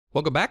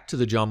Welcome back to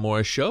the John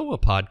Morris Show, a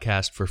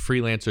podcast for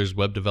freelancers,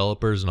 web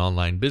developers, and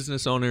online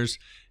business owners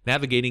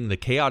navigating the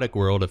chaotic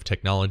world of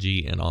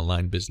technology and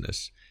online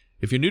business.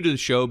 If you're new to the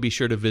show, be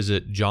sure to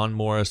visit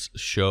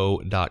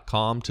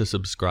johnmorrisshow.com to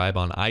subscribe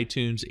on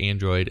iTunes,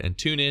 Android, and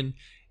TuneIn,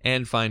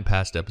 and find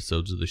past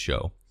episodes of the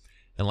show.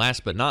 And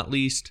last but not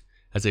least,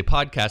 as a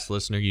podcast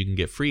listener, you can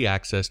get free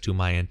access to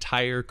my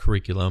entire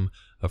curriculum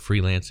of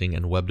freelancing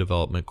and web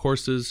development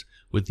courses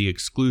with the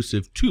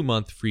exclusive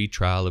 2-month free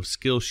trial of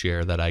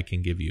Skillshare that I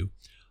can give you.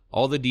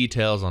 All the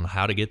details on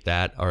how to get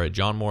that are at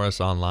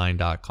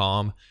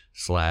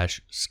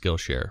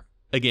johnmorrisonline.com/Skillshare.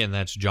 Again,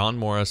 that's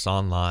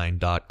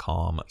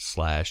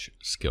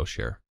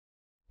johnmorrisonline.com/Skillshare.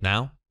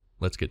 Now,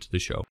 let's get to the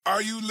show.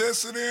 Are you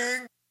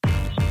listening?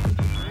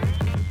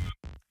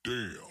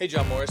 Damn. Hey,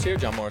 John Morris here,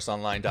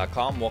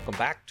 johnmorrisonline.com. Welcome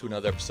back to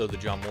another episode of the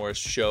John Morris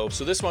Show.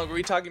 So this one, we're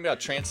going to be talking about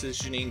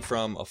transitioning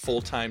from a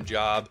full-time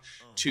job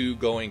to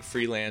going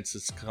freelance.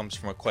 This comes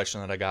from a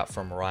question that I got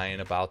from Ryan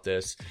about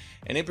this.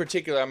 And in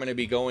particular, I'm going to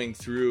be going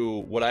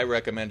through what I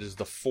recommend is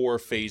the 4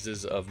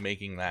 phases of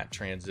making that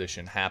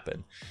transition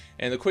happen.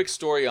 And the quick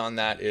story on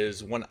that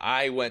is when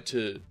I went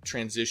to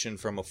transition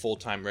from a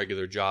full-time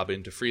regular job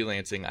into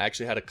freelancing, I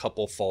actually had a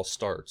couple false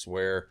starts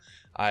where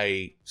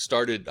I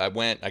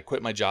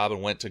quit my job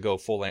and went to go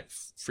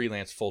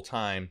freelance full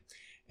time,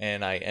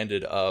 and I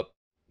ended up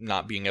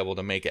not being able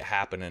to make it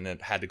happen and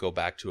it had to go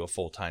back to a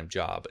full-time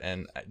job.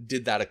 And I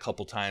did that a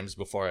couple times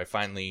before I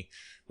finally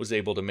was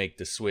able to make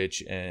the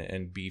switch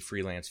and be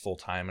freelance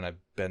full-time. And I've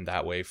been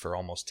that way for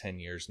almost 10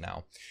 years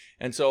now.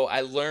 And so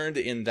I learned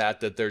in that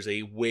there's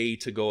a way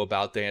to go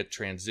about that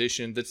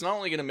transition that's not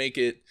only going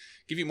to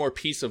give you more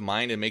peace of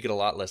mind and make it a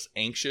lot less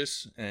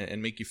anxious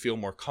and make you feel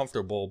more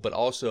comfortable, but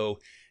also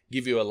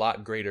give you a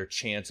lot greater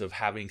chance of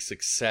having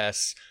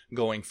success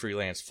going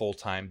freelance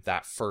full-time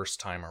that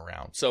first time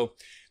around. So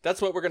that's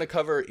what we're going to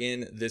cover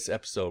in this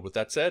episode. With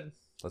that said,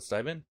 let's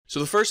dive in. So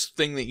the first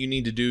thing that you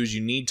need to do is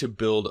you need to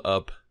build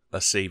up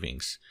a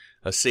savings.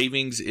 A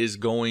savings is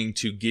going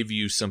to give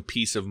you some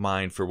peace of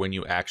mind for when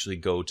you actually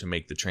go to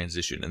make the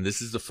transition. And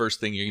this is the first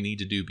thing you need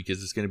to do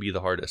because it's going to be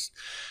the hardest.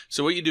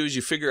 So what you do is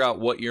you figure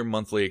out what your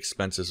monthly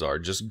expenses are.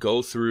 Just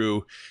go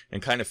through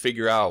and kind of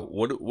figure out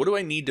what do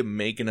I need to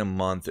make in a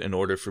month in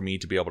order for me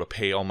to be able to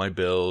pay all my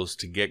bills,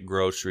 to get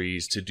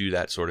groceries, to do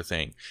that sort of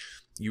thing.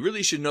 You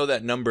really should know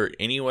that number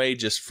anyway,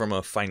 just from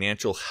a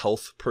financial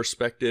health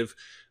perspective,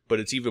 but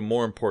it's even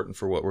more important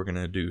for what we're going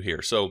to do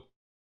here. So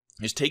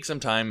just take some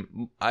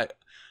time.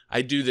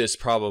 I do this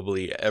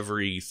probably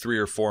every 3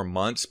 or 4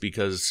 months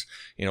because,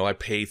 I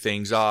pay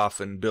things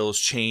off and bills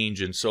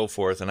change and so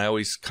forth. And I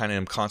always kind of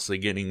am constantly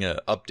getting an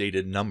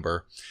updated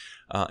number.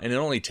 And it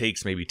only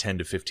takes maybe 10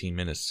 to 15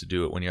 minutes to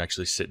do it when you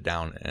actually sit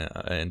down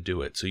and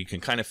do it. So you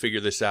can kind of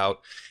figure this out.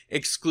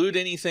 Exclude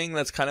anything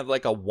that's kind of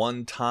like a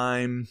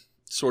one-time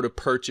sort of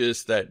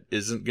purchase that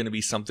isn't going to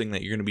be something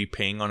that you're going to be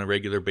paying on a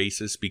regular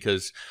basis,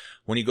 because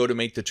when you go to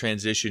make the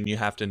transition, you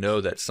have to know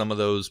that some of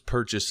those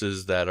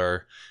purchases that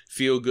are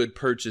feel-good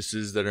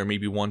purchases that are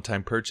maybe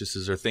one-time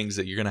purchases are things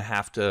that you're going to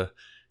have to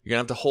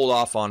hold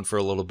off on for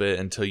a little bit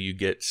until you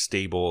get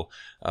stable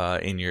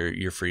in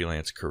your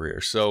freelance career.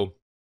 So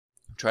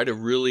try to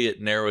really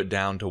narrow it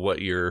down to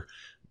what your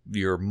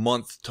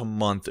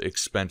month-to-month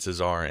expenses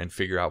are and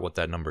figure out what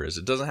that number is.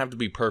 It doesn't have to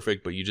be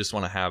perfect, but you just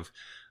want to have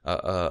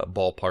a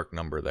ballpark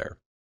number there.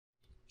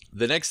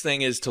 The next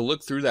thing is to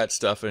look through that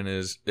stuff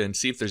and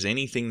see if there's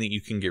anything that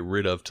you can get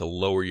rid of to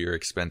lower your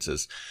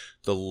expenses.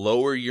 The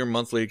lower your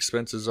monthly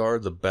expenses are,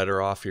 the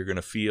better off you're going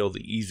to feel,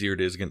 the easier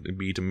it is going to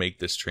be to make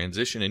this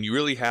transition. And you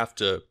really have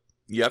to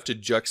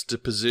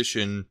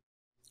juxtaposition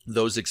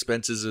those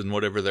expenses and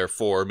whatever they're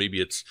for. Maybe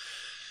it's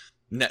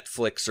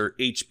Netflix or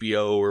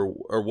HBO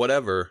or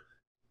whatever.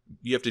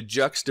 You have to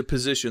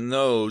juxtaposition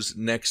those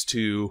next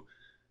to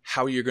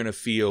how you're going to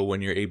feel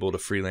when you're able to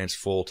freelance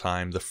full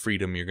time, the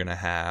freedom you're going to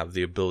have,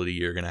 the ability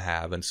you're going to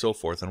have, and so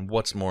forth, and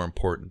what's more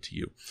important to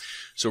you.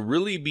 So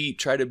really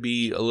try to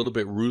be a little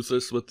bit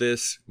ruthless with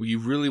this. You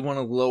really want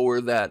to lower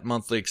that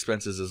monthly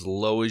expenses as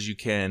low as you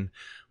can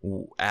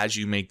as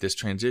you make this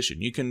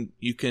transition. You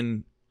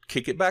can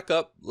kick it back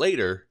up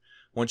later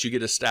once you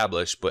get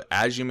established, but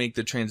as you make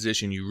the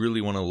transition, you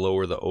really want to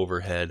lower the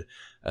overhead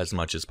as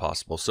much as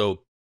possible.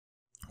 So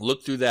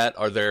look through that.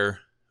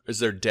 Is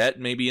there debt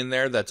maybe in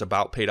there that's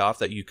about paid off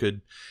that you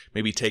could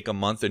maybe take a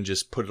month and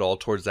just put it all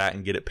towards that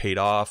and get it paid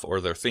off? Or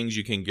are there things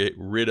you can get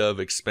rid of,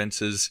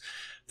 expenses,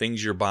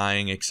 things you're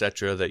buying,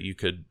 etc., that you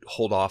could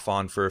hold off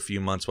on for a few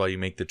months while you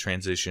make the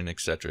transition,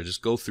 etc.?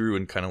 Just go through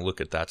and kind of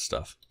look at that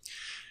stuff.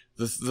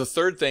 The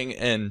third thing,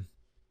 and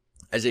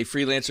as a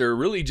freelancer,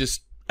 really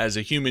just as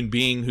a human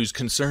being who's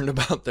concerned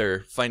about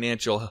their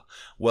financial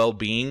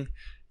well-being,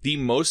 the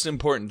most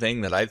important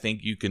thing that I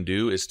think you can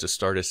do is to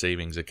start a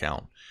savings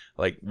account.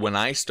 Like when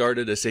I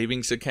started a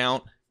savings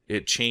account,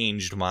 it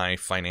changed my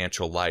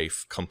financial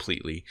life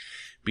completely,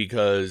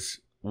 because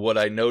what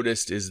I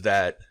noticed is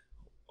that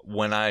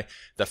the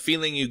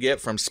feeling you get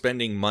from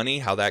spending money,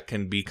 how that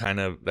can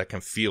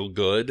feel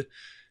good,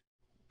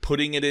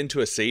 putting it into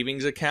a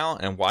savings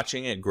account and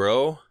watching it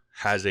grow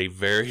has a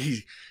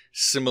very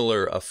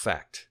similar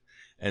effect.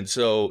 And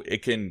so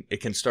it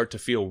can start to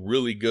feel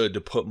really good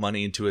to put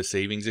money into a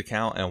savings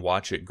account and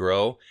watch it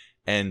grow.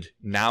 And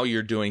now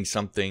you're doing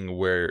something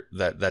where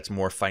that's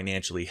more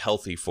financially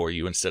healthy for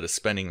you instead of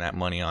spending that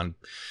money on,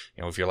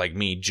 if you're like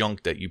me,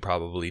 junk that you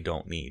probably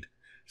don't need.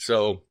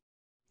 So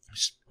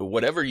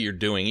whatever you're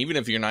doing, even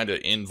if you're not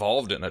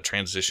involved in a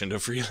transition to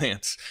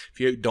freelance, if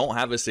you don't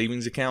have a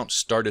savings account,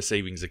 start a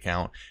savings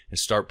account and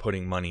start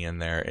putting money in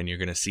there, and you're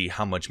going to see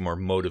how much more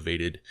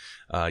motivated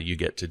you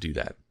get to do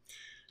that.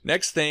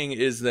 Next thing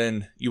is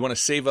then you want to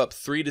save up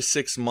 3 to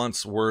 6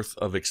 months worth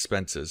of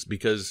expenses,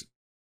 because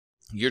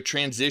your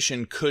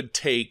transition could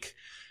take,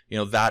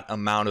 that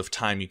amount of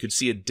time. You could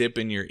see a dip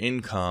in your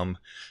income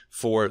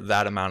for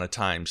that amount of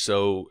time.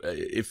 So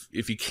if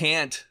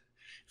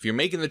you're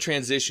making the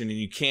transition and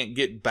you can't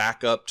get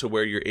back up to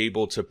where you're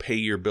able to pay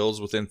your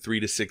bills within 3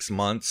 to 6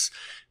 months,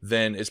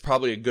 then it's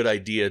probably a good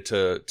idea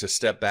to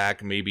step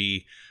back,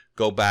 maybe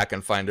go back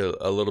and find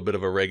a little bit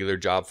of a regular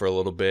job for a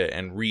little bit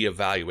and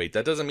reevaluate.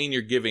 That doesn't mean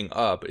you're giving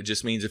up. It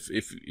just means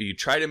if you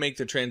try to make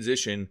the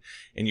transition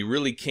and you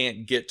really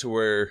can't get to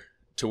where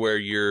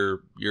you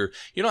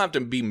don't have to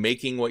be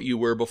making what you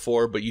were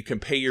before, but you can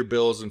pay your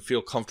bills and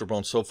feel comfortable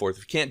and so forth.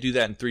 If you can't do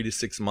that in 3 to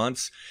 6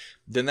 months,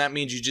 then that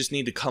means you just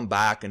need to come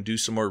back and do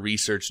some more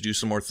research, do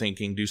some more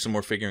thinking, do some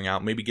more figuring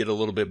out, maybe get a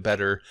little bit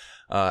better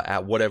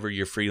at whatever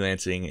you're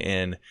freelancing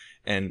in,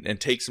 and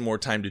take some more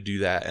time to do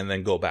that, and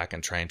then go back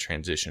and try and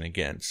transition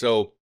again.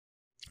 So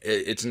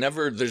there's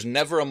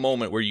never a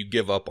moment where you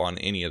give up on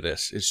any of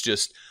this. It's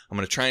just, I'm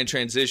going to try and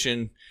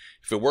transition.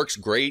 If it works,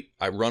 great,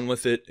 I run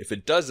with it. If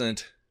it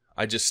doesn't,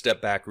 I just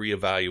step back,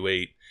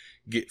 reevaluate,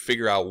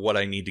 figure out what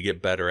I need to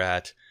get better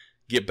at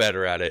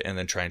it, and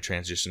then try and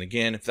transition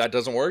again. If that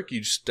doesn't work,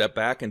 you just step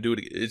back and do it.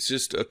 It's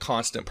just a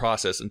constant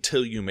process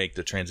until you make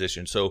the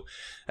transition. So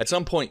at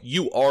some point,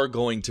 you are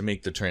going to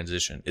make the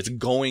transition. It's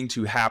going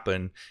to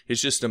happen.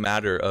 It's just a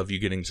matter of you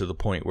getting to the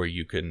point where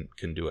you can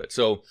do it.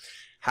 So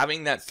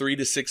having that 3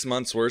 to 6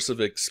 months worth of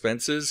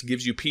expenses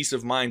gives you peace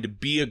of mind to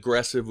be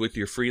aggressive with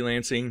your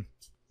freelancing,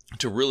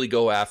 to really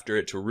go after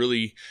it, to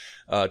really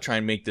try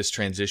and make this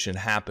transition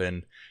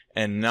happen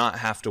and not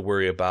have to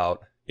worry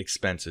about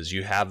expenses.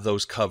 You have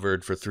those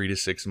covered for 3 to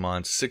 6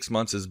 months. 6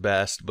 months is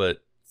best, but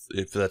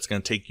if that's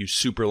going to take you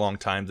super long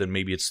time, then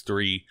maybe it's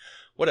 3,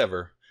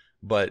 whatever.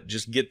 But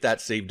just get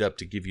that saved up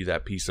to give you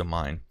that peace of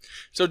mind.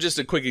 So just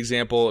a quick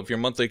example, if your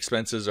monthly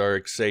expenses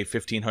are, say,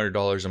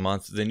 $1,500 a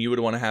month, then you would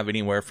want to have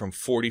anywhere from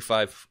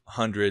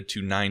 $4,500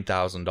 to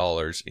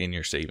 $9,000 in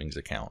your savings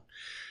account.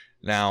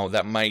 Now,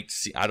 that may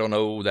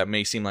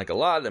seem like a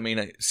lot, that may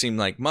not seem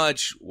like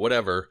much,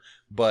 whatever,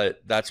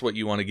 but that's what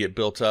you want to get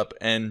built up.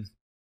 And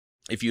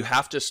if you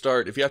have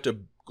to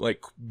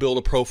like build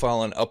a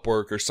profile on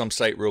Upwork or some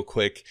site real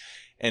quick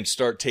and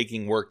start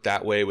taking work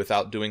that way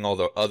without doing all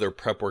the other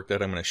prep work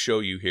that I'm going to show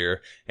you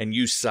here, and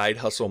use side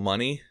hustle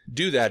money,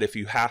 do that if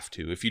you have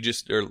to. If you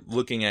just are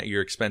looking at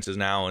your expenses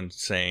now and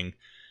saying,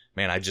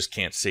 man, I just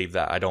can't save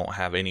that, I don't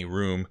have any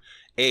room.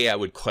 I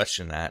would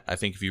question that. I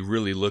think if you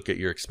really look at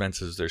your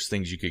expenses, there's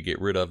things you could get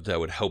rid of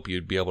that would help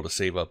you be able to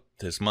save up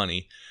this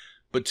money.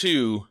 But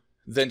 2,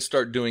 then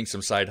start doing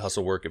some side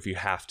hustle work if you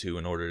have to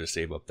in order to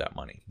save up that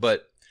money.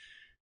 But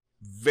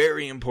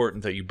very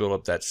important that you build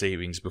up that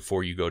savings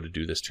before you go to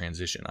do this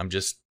transition. I'm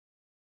just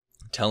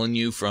telling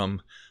you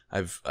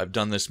I've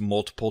done this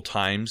multiple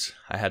times.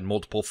 I had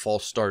multiple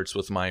false starts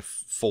with my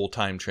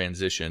full-time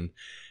transition,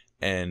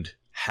 and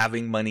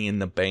having money in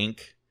the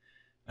bank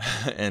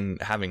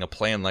and having a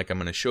plan like I'm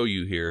going to show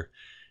you here,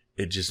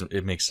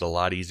 it makes it a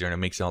lot easier, and it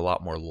makes it a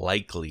lot more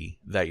likely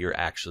that you're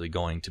actually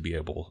going to be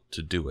able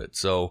to do it.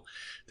 So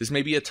this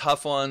may be a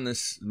tough one.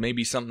 This may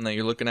be something that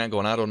you're looking at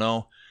going, I don't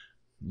know.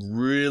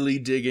 Really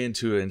dig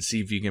into it and see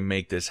if you can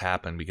make this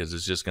happen, because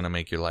it's just going to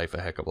make your life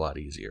a heck of a lot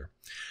easier.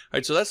 All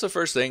right, so that's the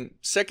first thing.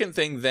 Second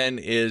thing then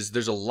is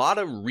there's a lot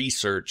of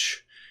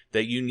research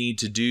that you need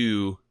to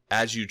do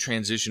as you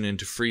transition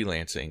into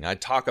freelancing. I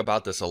talk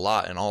about this a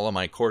lot in all of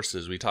my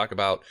courses. We talk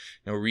about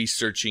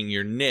researching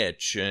your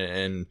niche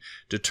and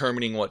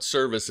determining what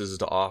services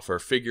to offer,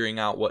 figuring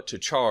out what to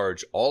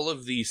charge, all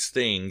of these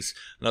things.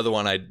 Another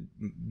one I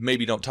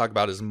maybe don't talk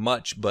about as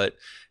much, but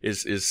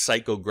is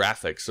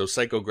psychographics. So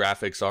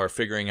psychographics are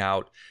figuring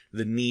out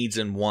the needs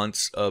and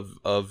wants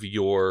of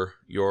your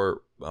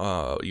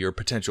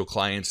potential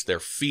clients, their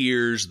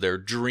fears, their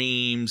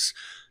dreams,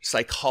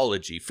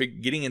 psychology,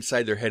 getting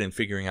inside their head and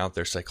figuring out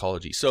their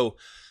psychology. So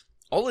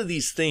all of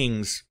these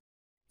things,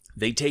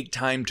 they take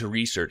time to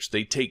research.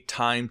 They take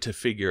time to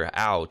figure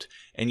out.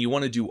 And you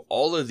want to do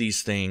all of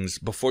these things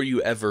before you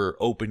ever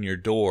open your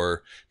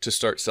door to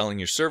start selling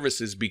your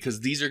services, because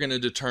these are going to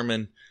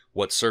determine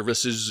what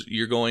services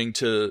you're going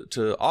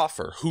to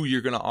offer, who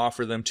you're going to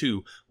offer them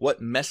to,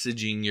 what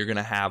messaging you're going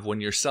to have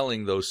when you're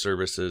selling those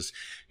services.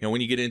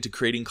 When you get into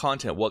creating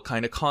content, what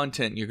kind of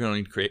content you're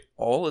going to create.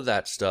 All of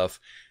that stuff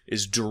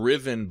is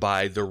driven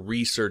by the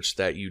research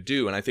that you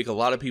do. And I think a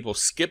lot of people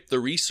skip the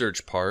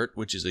research part,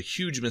 which is a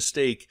huge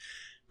mistake,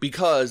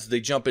 because they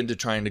jump into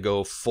trying to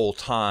go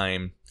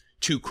full-time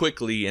too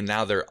quickly, and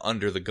now they're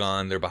under the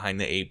gun, they're behind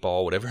the eight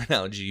ball, whatever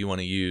analogy you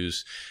want to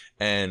use,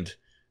 and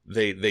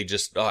they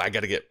just, I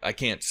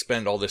can't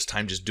spend all this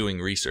time just doing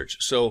research.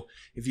 So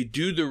if you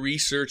do the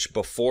research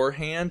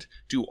beforehand,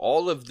 do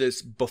all of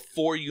this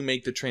before you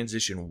make the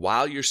transition,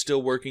 while you're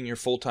still working your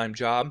full-time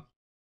job.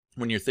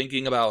 When you're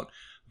thinking about,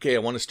 okay, I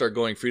want to start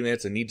going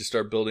freelance, I need to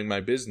start building my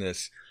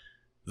business,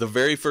 the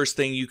very first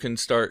thing you can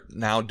start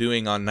now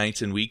doing on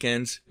nights and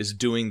weekends is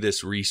doing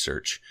this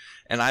research.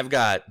 And I've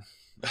got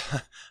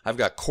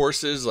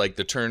courses like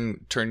the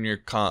Turn Your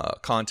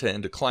Content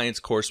into Clients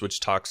course, which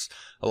talks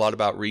a lot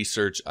about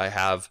research. I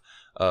have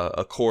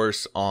a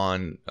course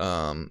on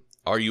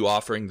are you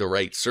offering the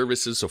right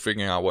services? So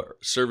figuring out what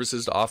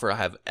services to offer. I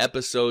have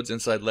episodes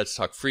inside Let's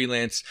Talk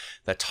Freelance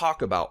that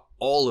talk about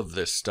all of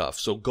this stuff.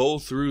 So go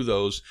through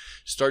those,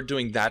 start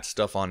doing that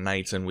stuff on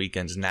nights and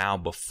weekends now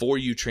before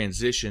you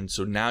transition.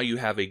 So now you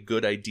have a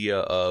good idea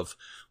of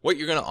what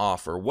you're going to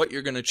offer, what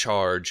you're going to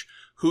charge,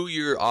 who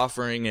you're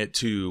offering it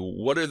to,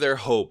 what are their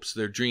hopes,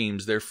 their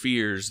dreams, their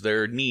fears,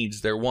 their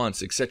needs, their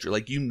wants, etc.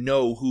 Like, you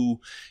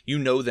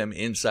know them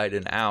inside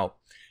and out.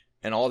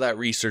 And all that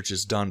research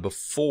is done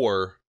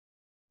before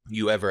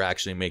you ever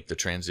actually make the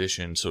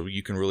transition, so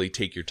you can really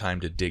take your time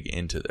to dig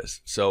into this.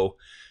 So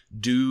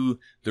do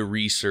the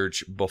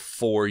research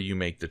before you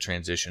make the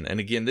transition. And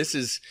again, this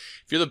is,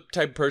 if you're the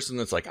type of person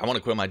that's like, I want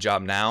to quit my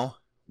job now,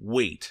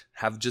 wait.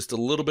 Have just a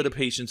little bit of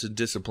patience and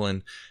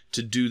discipline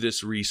to do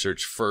this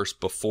research first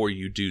before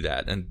you do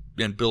that, and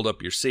build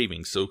up your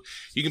savings. So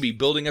you can be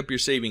building up your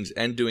savings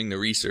and doing the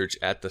research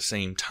at the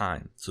same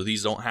time. So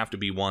these don't have to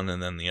be one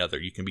and then the other.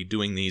 You can be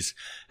doing these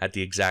at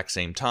the exact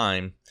same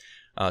time.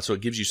 So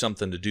it gives you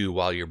something to do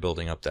while you're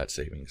building up that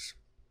savings.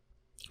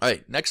 All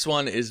right, next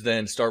one is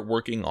then start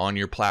working on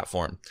your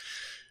platform.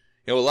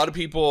 You know, a lot of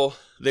people,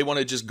 they want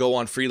to just go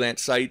on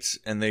freelance sites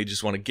and they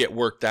just want to get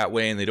work that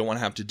way, and they don't want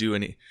to have to do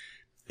any.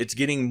 It's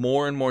getting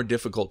more and more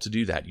difficult to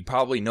do that. You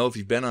probably know, if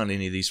you've been on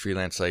any of these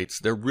freelance sites,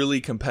 they're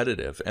really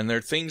competitive, and there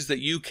are things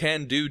that you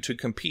can do to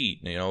compete.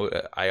 You know,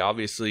 I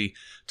obviously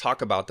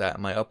talk about that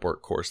in my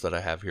Upwork course that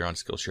I have here on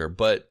Skillshare,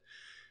 but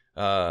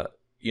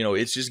you know,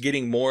 it's just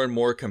getting more and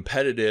more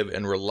competitive,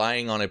 and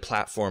relying on a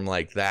platform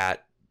like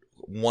that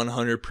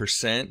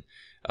 100%,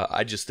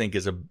 I just think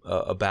is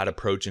a bad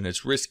approach, and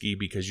it's risky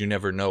because you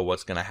never know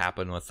what's going to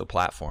happen with the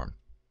platform.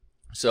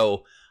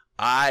 So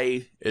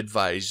I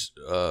advise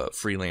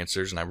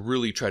freelancers, and I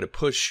really try to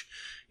push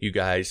you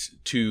guys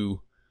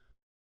to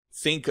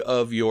think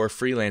of your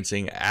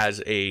freelancing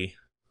as a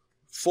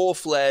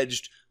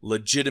full-fledged,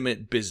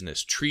 legitimate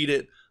business. Treat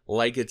it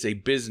like it's a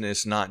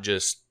business, not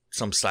just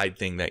some side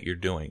thing that you're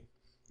doing.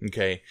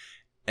 Okay.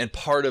 And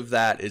part of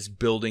that is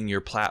building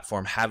your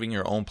platform, having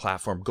your own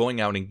platform,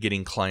 going out and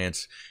getting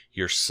clients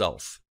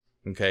yourself.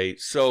 Okay.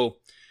 So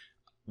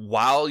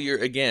while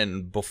you're,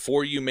 again,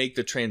 before you make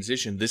the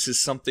transition, this is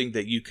something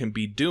that you can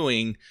be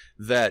doing,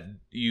 that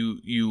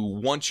you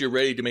once you're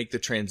ready to make the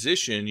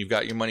transition, you've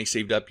got your money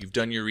saved up, you've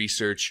done your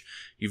research,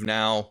 you've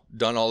now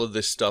done all of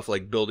this stuff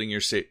like building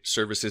your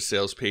services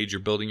sales page, you're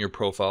building your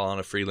profile on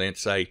a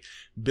freelance site,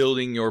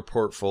 building your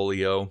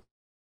portfolio.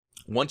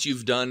 Once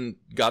you've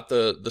got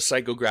the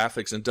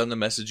psychographics and done the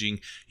messaging,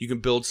 you can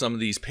build some of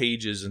these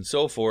pages and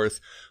so forth.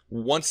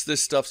 Once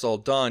this stuff's all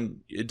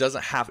done,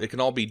 it can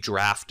all be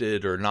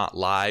drafted or not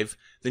live.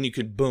 Then you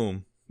could,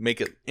 boom,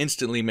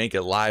 instantly make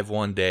it live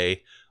one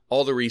day.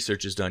 All the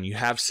research is done. You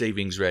have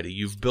savings ready.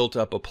 You've built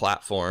up a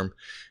platform.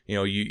 You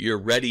know, you're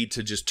ready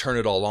to just turn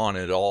it all on,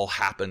 and it all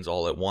happens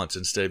all at once,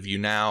 instead of you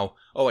now,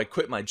 I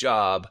quit my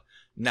job.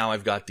 Now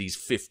I've got these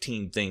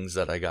 15 things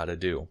that I got to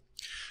do.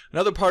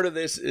 Another part of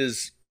this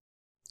is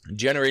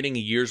generating a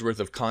year's worth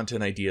of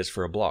content ideas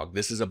for a blog.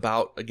 This is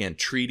about, again,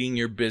 treating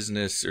your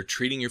business or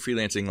treating your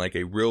freelancing like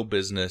a real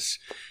business.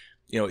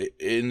 You know,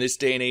 in this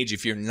day and age,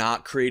 if you're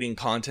not creating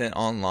content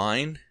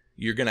online,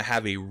 you're going to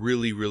have a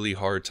really, really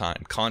hard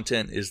time.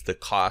 Content is the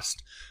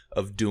cost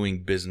of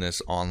doing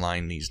business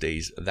online these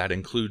days. That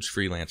includes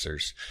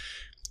freelancers.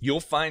 You'll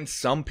find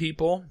some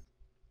people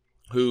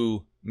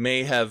who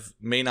may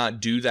not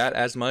do that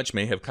as much,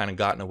 may have kind of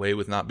gotten away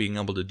with not being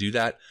able to do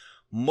that.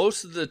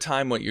 Most of the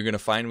time, what you're going to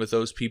find with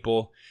those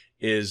people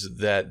is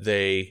that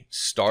they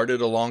started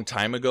a long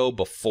time ago,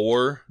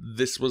 before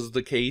this was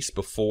the case,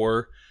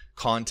 before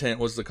content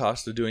was the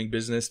cost of doing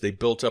business. They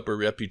built up a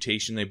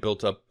reputation. They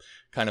built up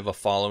kind of a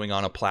following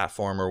on a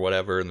platform or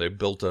whatever, and they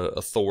built a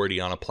authority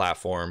on a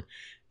platform,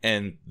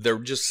 and they're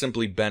just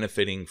simply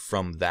benefiting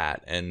from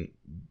that. And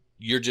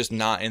you're just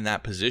not in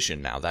that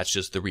position now. That's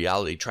just the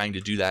reality. Trying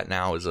to do that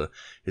now is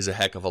a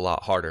heck of a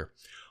lot harder.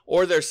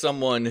 Or there's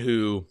someone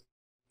who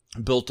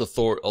built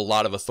a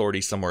lot of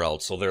authority somewhere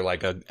else. So they're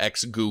like an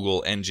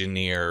ex-Google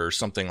engineer or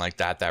something like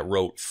that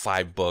wrote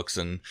 5 books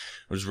and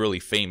was really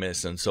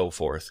famous and so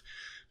forth.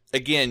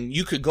 Again,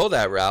 you could go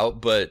that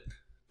route, but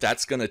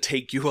that's going to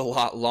take you a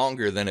lot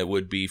longer than it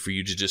would be for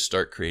you to just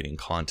start creating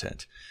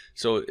content.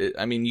 So,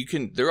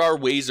 there are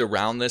ways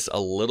around this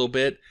a little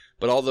bit,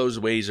 but all those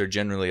ways are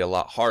generally a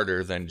lot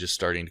harder than just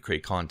starting to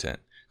create content.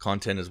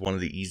 Content is one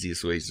of the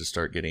easiest ways to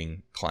start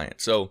getting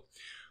clients. So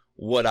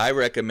what I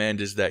recommend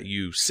is that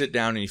you sit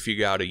down and you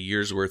figure out a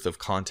year's worth of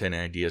content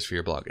and ideas for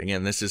your blog.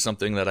 Again, this is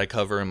something that I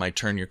cover in my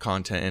Turn Your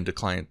Content into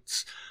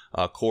Clients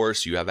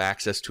course. You have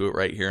access to it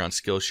right here on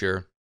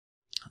Skillshare.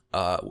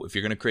 If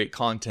you're going to create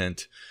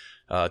content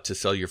to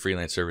sell your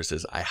freelance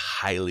services, I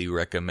highly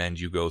recommend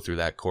you go through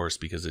that course,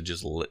 because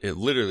it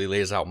literally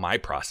lays out my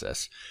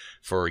process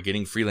for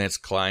getting freelance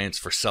clients,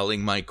 for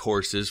selling my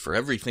courses, for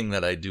everything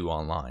that I do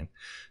online.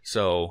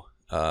 So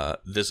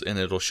and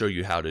it'll show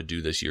you how to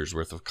do this year's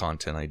worth of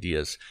content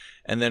ideas,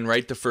 and then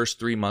write the first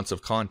 3 months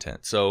of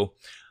content. So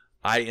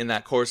in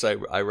that course, I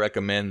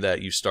recommend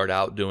that you start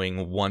out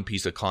doing one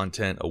piece of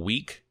content a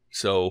week.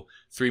 So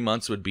 3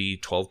 months would be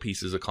 12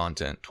 pieces of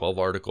content, 12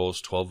 articles,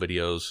 12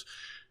 videos.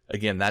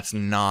 Again, that's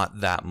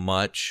not that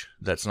much.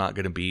 That's not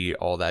going to be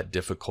all that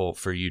difficult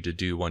for you to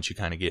do once you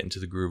kind of get into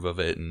the groove of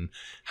it, and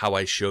how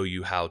I show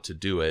you how to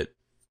do it.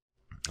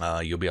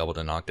 You'll be able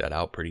to knock that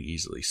out pretty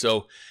easily.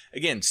 So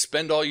again,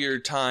 spend all your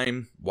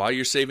time while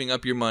you're saving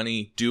up your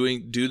money, do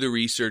the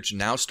research.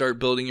 Now start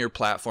building your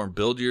platform,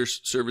 build your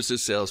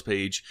services sales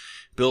page,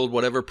 build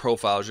whatever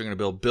profiles you're going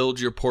to build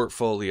your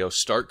portfolio,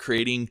 start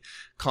creating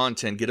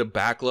content, get a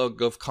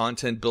backlog of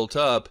content built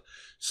up,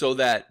 so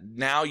that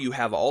now you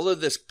have all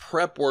of this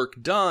prep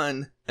work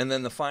done. And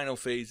then the final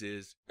phase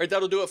is, all right,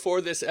 that'll do it for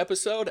this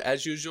episode.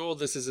 As usual,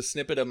 this is a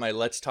snippet of my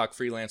Let's Talk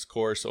Freelance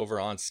course over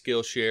on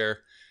Skillshare,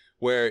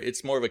 where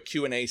it's more of a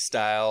Q&A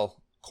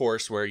style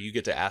course where you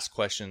get to ask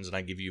questions and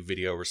I give you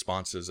video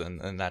responses,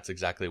 and that's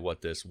exactly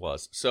what this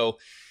was. So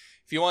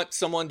if you want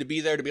someone to be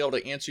there to be able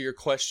to answer your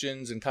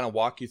questions and kind of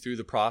walk you through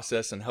the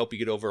process and help you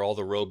get over all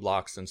the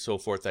roadblocks and so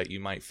forth that you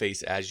might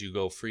face as you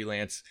go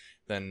freelance,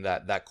 then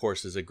that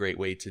course is a great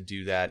way to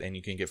do that, and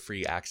you can get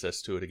free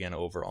access to it again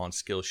over on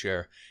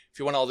Skillshare. If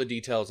you want all the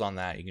details on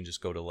that, you can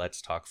just go to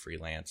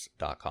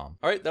letstalkfreelance.com.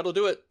 All right, that'll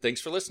do it. Thanks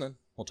for listening.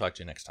 We'll talk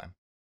to you next time.